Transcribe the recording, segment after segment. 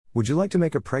Would you like to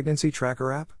make a pregnancy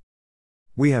tracker app?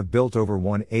 We have built over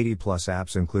 180 plus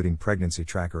apps including pregnancy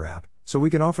tracker app, so we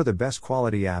can offer the best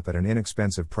quality app at an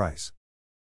inexpensive price.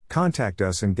 Contact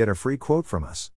us and get a free quote from us.